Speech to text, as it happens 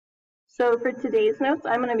So for today's notes,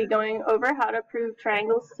 I'm going to be going over how to prove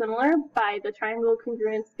triangles similar by the triangle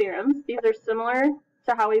congruence theorems. These are similar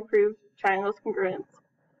to how we prove triangles congruence,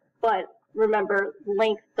 but remember,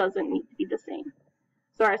 length doesn't need to be the same.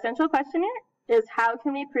 So our essential question here is, how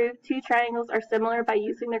can we prove two triangles are similar by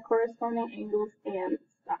using their corresponding angles and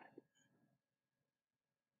sides?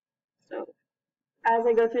 So as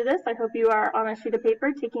I go through this, I hope you are on a sheet of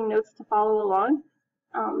paper taking notes to follow along.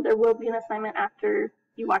 There will be an assignment after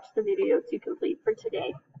you watch the video to complete for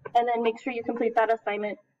today. And then make sure you complete that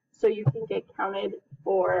assignment so you can get counted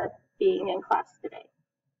for being in class today.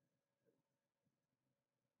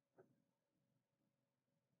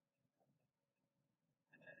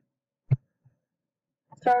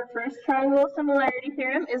 So our first triangle similarity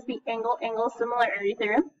theorem is the angle-angle similarity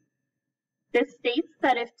theorem. This states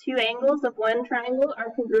that if two angles of one triangle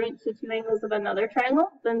are congruent to two angles of another triangle,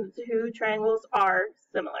 then the two triangles are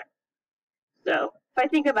similar. So if I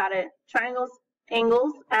think about it, triangles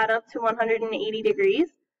angles add up to 180 degrees.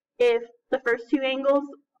 If the first two angles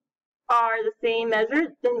are the same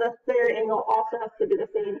measure, then the third angle also has to be the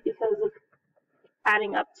same because of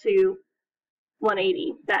adding up to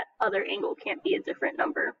 180. That other angle can't be a different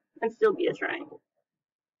number and still be a triangle.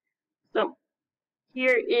 So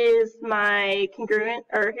here is my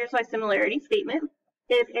here's my similarity statement.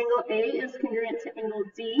 If angle A is congruent to angle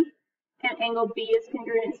D and angle B is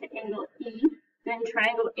congruent to angle E, then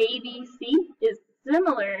triangle ABC is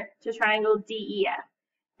similar to triangle DEF.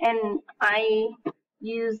 And I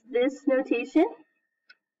use this notation,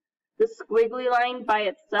 the squiggly line by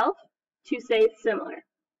itself, to say similar.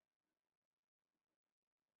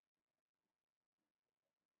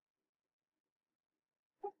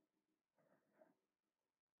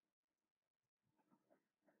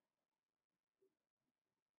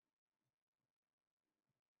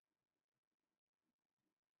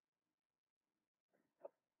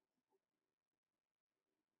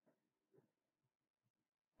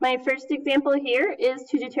 My first example here is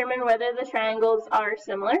to determine whether the triangles are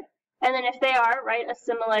similar, and then if they are, write a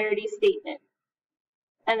similarity statement,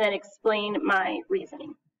 and then explain my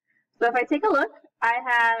reasoning. So if I take a look, I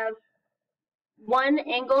have one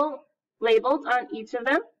angle labeled on each of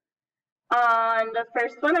them. On the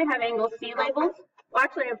first one, I have angle C labeled. Well,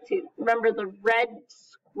 actually I have two. Remember, the red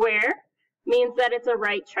square means that it's a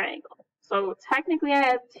right triangle. So technically I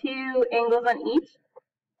have two angles on each,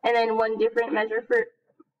 and then one different measure for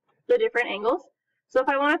the different angles. So if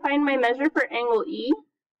I want to find my measure for angle E,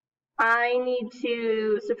 I need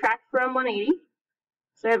to subtract from 180.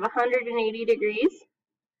 So I have 180 degrees.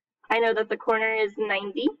 I know that the corner is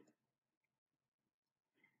 90.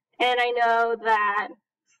 And I know that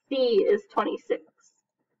C is 26.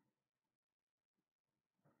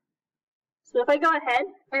 So if I go ahead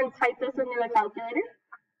and type this into a calculator,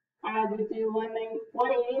 I would do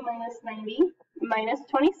 180 minus 90 minus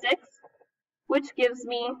 26, which gives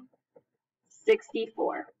me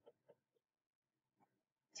 64.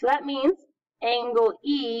 So that means angle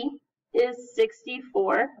E is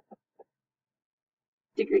 64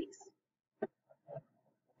 degrees,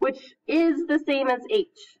 which is the same as H.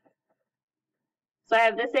 So I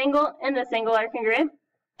have this angle and this angle are congruent,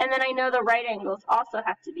 and then I know the right angles also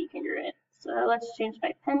have to be congruent. So let's change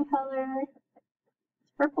my pen color. It's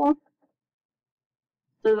purple.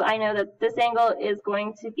 So I know that this angle is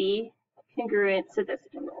going to be congruent to this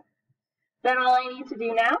angle. Then all I need to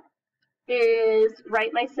do now is write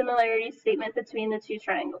my similarity statement between the two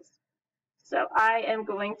triangles. So I am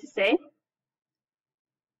going to say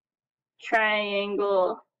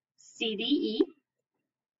triangle CDE,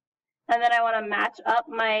 and then I want to match up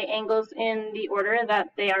my angles in the order that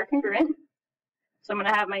they are congruent. So I'm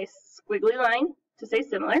going to have my squiggly line to say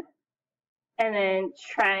similar, and then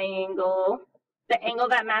triangle, the angle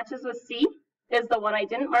that matches with C is the one I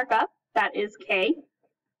didn't mark up, that is K.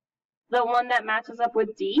 The one that matches up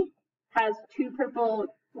with D has two purple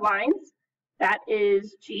lines, that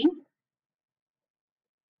is G.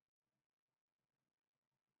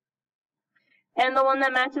 And the one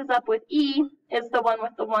that matches up with E is the one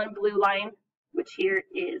with the one blue line, which here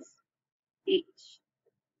is H.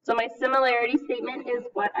 So my similarity statement is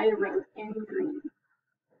what I wrote in green.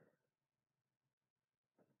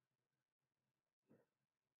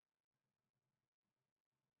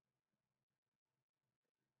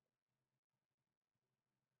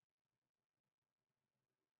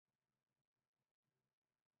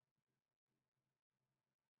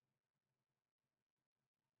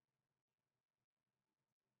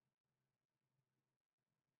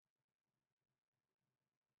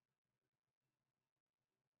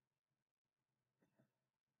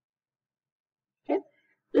 Okay.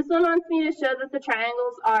 This one wants me to show that the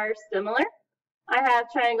triangles are similar. I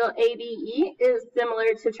have triangle ABE is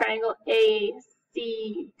similar to triangle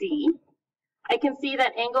ACD. I can see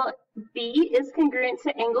that angle B is congruent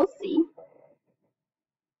to angle C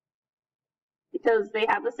because they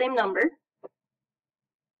have the same number.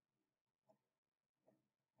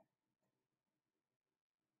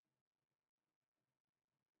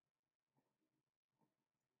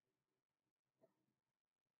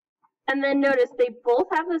 And then notice they both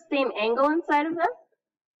have the same angle inside of them.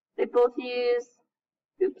 They both use,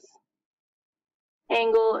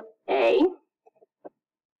 angle A.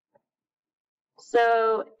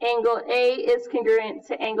 So angle A is congruent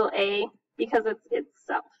to angle A because it's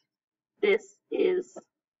itself. This is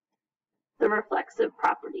the reflexive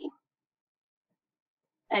property.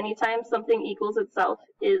 Anytime something equals itself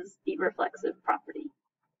is the reflexive property.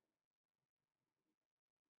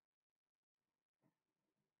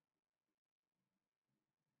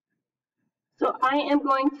 So I am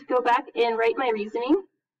going to go back and write my reasoning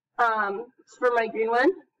for my green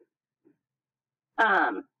one.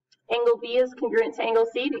 Angle B is congruent to angle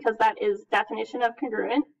C because that is definition of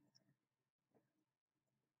congruent.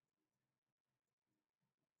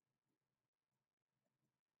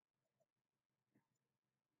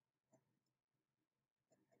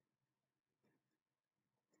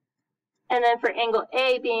 And then for angle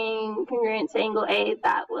A being congruent to angle A,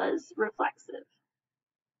 that was reflexive.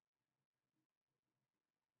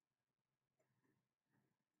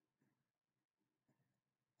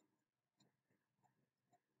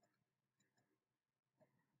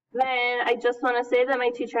 Then I just want to say that my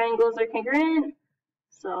two triangles are congruent.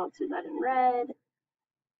 So I'll do that in red.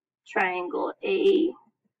 Triangle AB,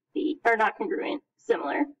 or not congruent,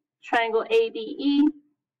 similar. Triangle ABE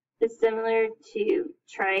is similar to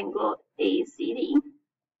triangle ACD.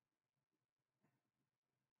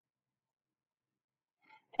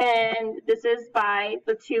 And this is by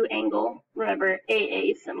the two angle, remember,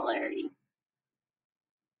 AA similarity.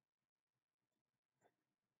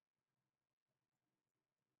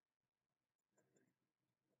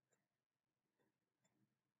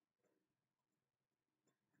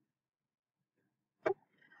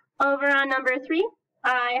 Over on number 3,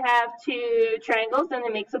 I have two triangles and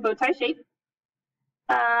it makes a bow tie shape.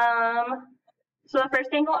 So the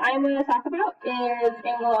first angle I'm going to talk about is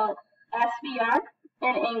angle SVR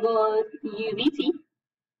and angle UVT.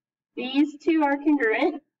 These two are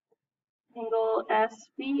congruent. Angle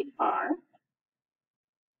SVR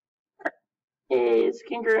is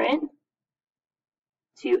congruent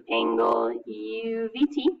to angle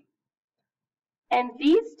UVT. And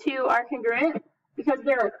these two are congruent because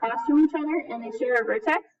they're across from each other and they share a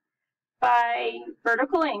vertex by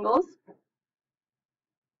vertical angles.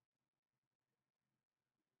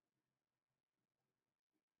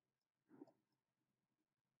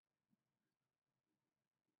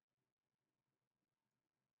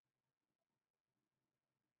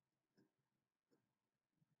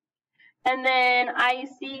 And then I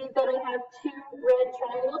see that I have two red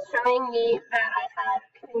triangles showing me that I have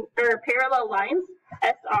parallel lines.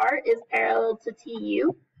 SR is parallel to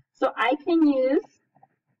TU. So I can use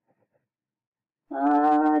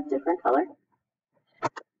a different color.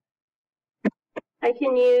 I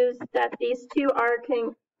can use that these two are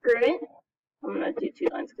congruent. I'm going to do two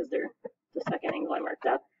lines because they're the second angle I marked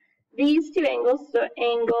up. These two angles, so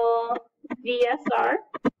angle VSR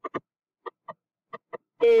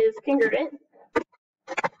is congruent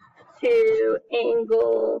to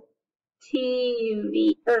angle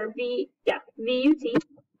TUV or VUT.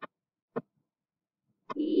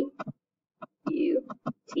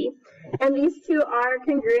 VUT. And these two are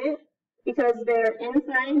congruent because they're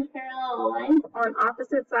inside parallel lines on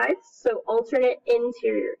opposite sides, so alternate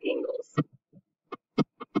interior angles.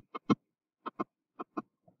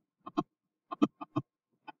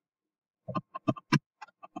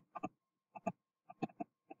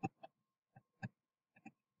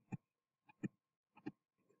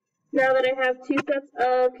 Now that I have two sets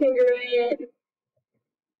of congruent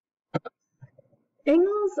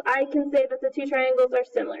angles, I can say that the two triangles are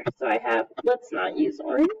similar. So I have, let's not use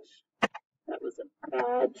orange. That was a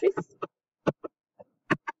bad choice.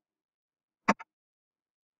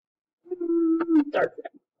 Dark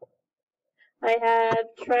red. I have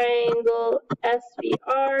triangle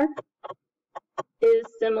SVR is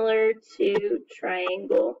similar to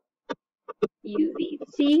triangle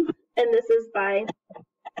UVT, and this is by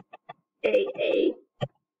AA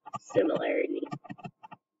similarity.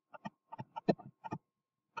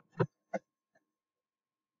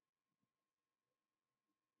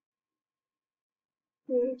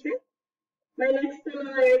 Okay. My next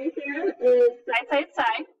similarity theorem is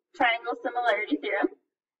side-side-side triangle similarity theorem.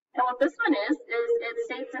 And what this one is it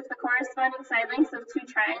states if the corresponding side lengths of two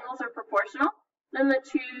triangles are proportional, then the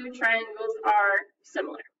two triangles are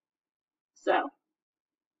similar. So,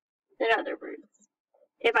 in other words,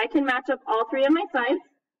 if I can match up all three of my sides,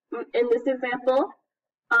 in this example,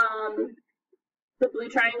 the blue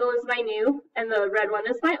triangle is my new and the red one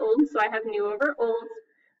is my old, so I have new over old.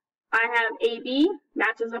 I have AB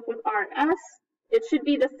matches up with RS. It should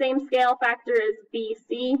be the same scale factor as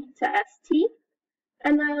BC to ST,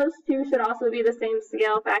 and those two should also be the same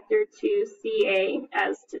scale factor to CA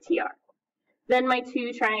as to TR. Then my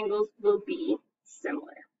two triangles will be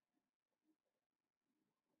similar.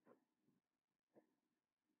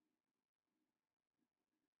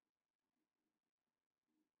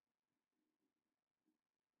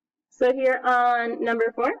 So here on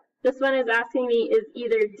number 4, this one is asking me is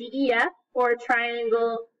either DEF or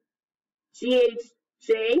triangle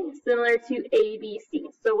GHJ similar to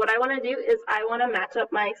ABC. So what I want to do is I want to match up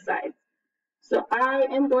my sides. So I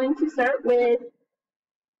am going to start with,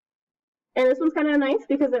 and this one's kind of nice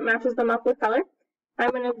because it matches them up with color. I'm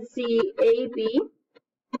going to see AB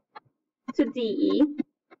to DE,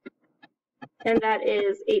 and that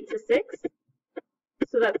is 8 to 6.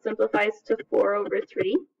 So that simplifies to 4 over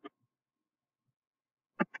 3.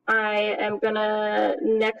 I am going to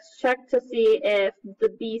next check to see if the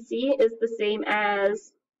BC is the same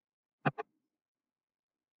as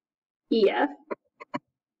EF.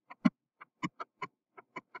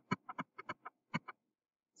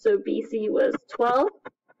 So BC was 12,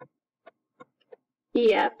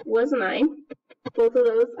 EF was 9. Both of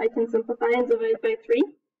those I can simplify and divide by 3,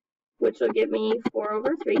 which will give me 4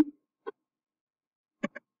 over 3.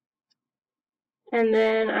 And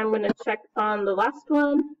then I'm going to check on the last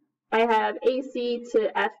one. I have AC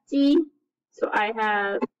to FD, so I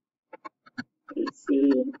have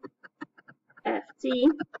AC, FD.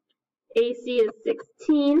 AC is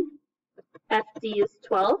 16, FD is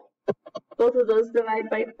 12. Both of those divide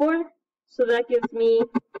by 4, so that gives me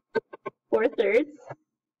 4/3.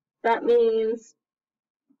 That means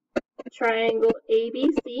triangle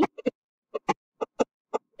ABC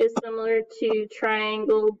is similar to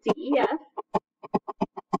triangle DEF.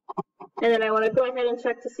 And then I want to go ahead and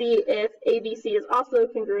check to see if ABC is also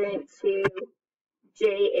congruent to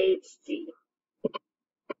JHG.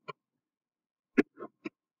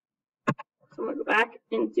 So I'm going to go back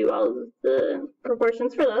and do all of the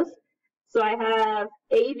proportions for those. So I have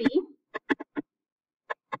AB,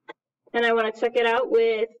 and I want to check it out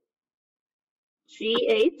with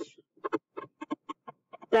GH.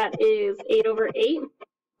 That is 8 over 8,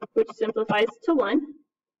 which simplifies to 1.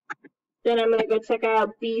 Then I'm going to go check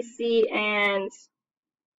out BC, and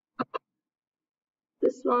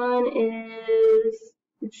this one is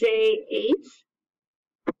JH.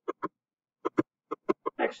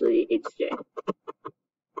 Actually, HJ.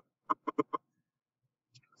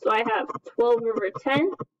 So I have 12 over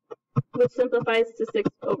 10, which simplifies to 6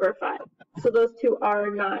 over 5. So those two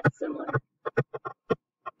are not similar.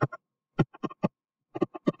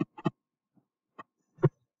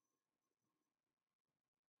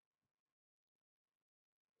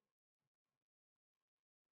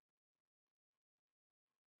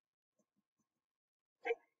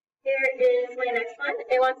 Here is my next one.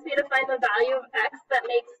 It wants me to find the value of x that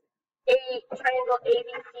makes a triangle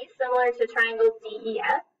ABC similar to triangle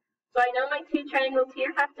DEF. So I know my two triangles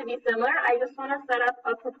here have to be similar. I just want to set up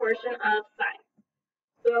a proportion of sides.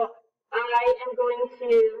 So I am going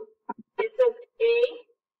to, it says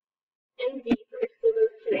A and B first, so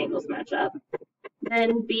those two angles match up.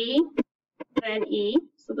 Then B, then E,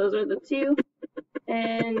 so those are the 2,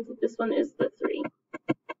 and this one is the 3.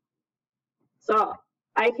 So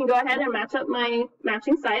I can go ahead and match up my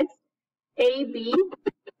matching sides. AB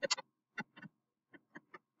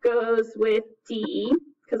goes with DE,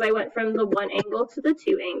 because I went from the 1 angle to the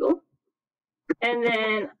 2 angle. And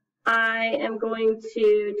then I am going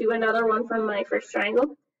to do another one from my first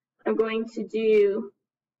triangle. I'm going to do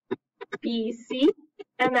BC,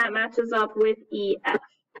 and that matches up with EF.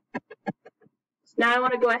 So now I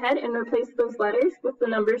want to go ahead and replace those letters with the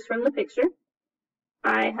numbers from the picture.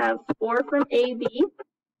 I have 4 from AB,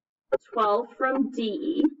 12 from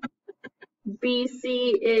DE.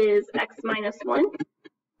 BC is x minus 1,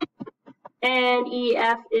 and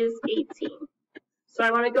EF is 18. So I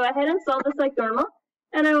want to go ahead and solve this like normal,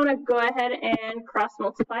 and I want to go ahead and cross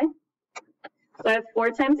multiply. So I have 4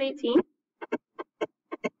 times 18.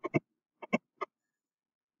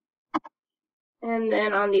 And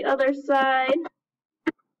then on the other side,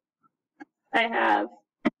 I have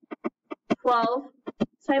 12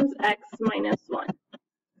 times x minus 1.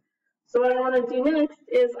 So what I want to do next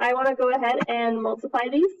is I want to go ahead and multiply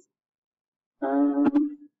these.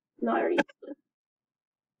 No, I already used blue.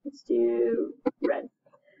 Let's do red.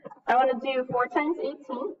 I want to do 4 times 18.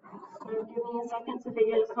 So give me a second to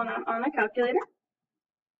figure this one out on a calculator.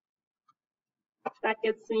 That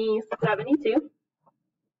gets me 72.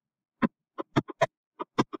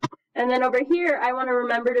 And then over here, I want to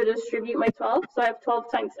remember to distribute my 12. So I have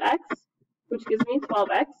 12 times x, which gives me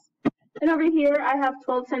 12x. And over here, I have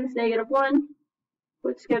 12 times -1,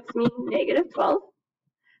 which gets me -12.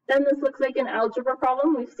 Then this looks like an algebra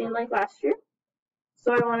problem we've seen like last year.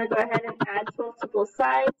 So I want to go ahead and add 12 to both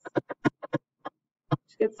sides,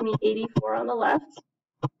 which gets me 84 on the left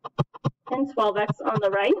and 12x on the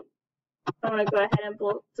right. I want to go ahead and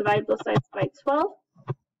divide both sides by 12.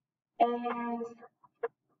 And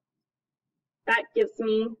that gives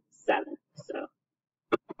me 7. So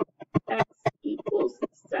x equals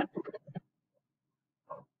 7.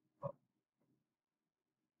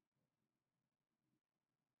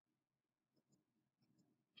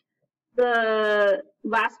 The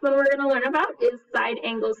last one we're going to learn about is side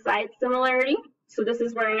angle side similarity. So this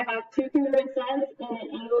is where I have 2 congruent sides and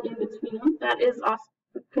an angle in between them. That is also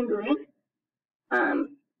congruent.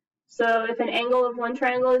 So if an angle of one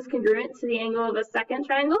triangle is congruent to the angle of a second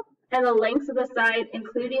triangle, and the lengths of the side,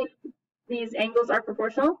 including these angles, are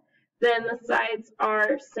proportional, then the sides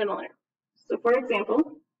are similar. So for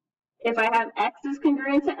example, if I have x is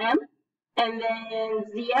congruent to m, and then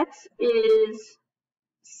zx is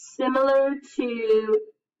similar to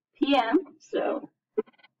PM, so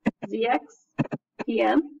ZX,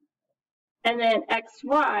 PM, and then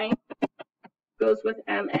XY goes with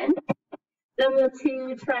MN, then the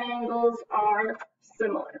 2 triangles are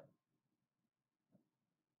similar.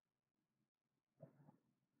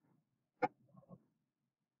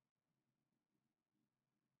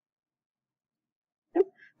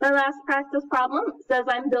 My last practice problem says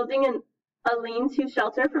I'm building a lean-to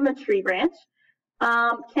shelter from a tree branch.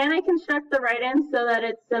 Can I construct the right end so that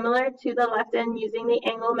it's similar to the left end using the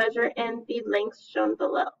angle measure and the lengths shown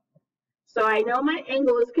below? So I know my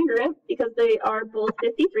angle is congruent because they are both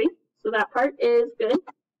 53. So that part is good.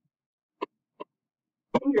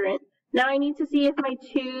 Congruent. Now I need to see if my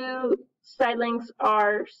 2 side lengths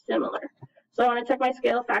are similar. So I want to check my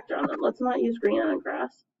scale factor on them. Let's not use green on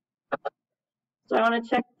grass. So I want to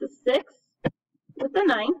check the 6 with the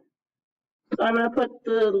 9. So I'm going to put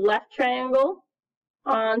the left triangle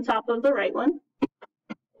on top of the right one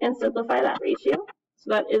and simplify that ratio. So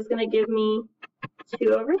that is going to give me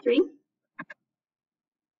 2/3.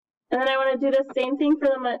 And then I want to do the same thing for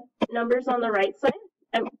the numbers on the right side.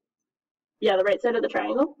 The right side of the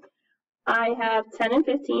triangle. I have 10 and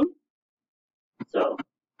 15. So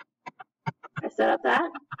I set up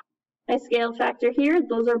that. My scale factor here,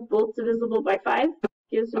 those are both divisible by 5,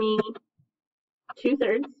 gives me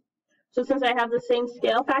 2/3. So since I have the same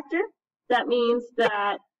scale factor, that means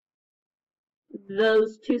that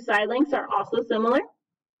those 2 side lengths are also similar.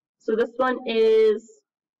 So this one is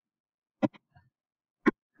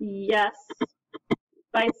yes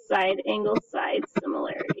by side angle side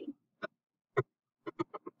similarity.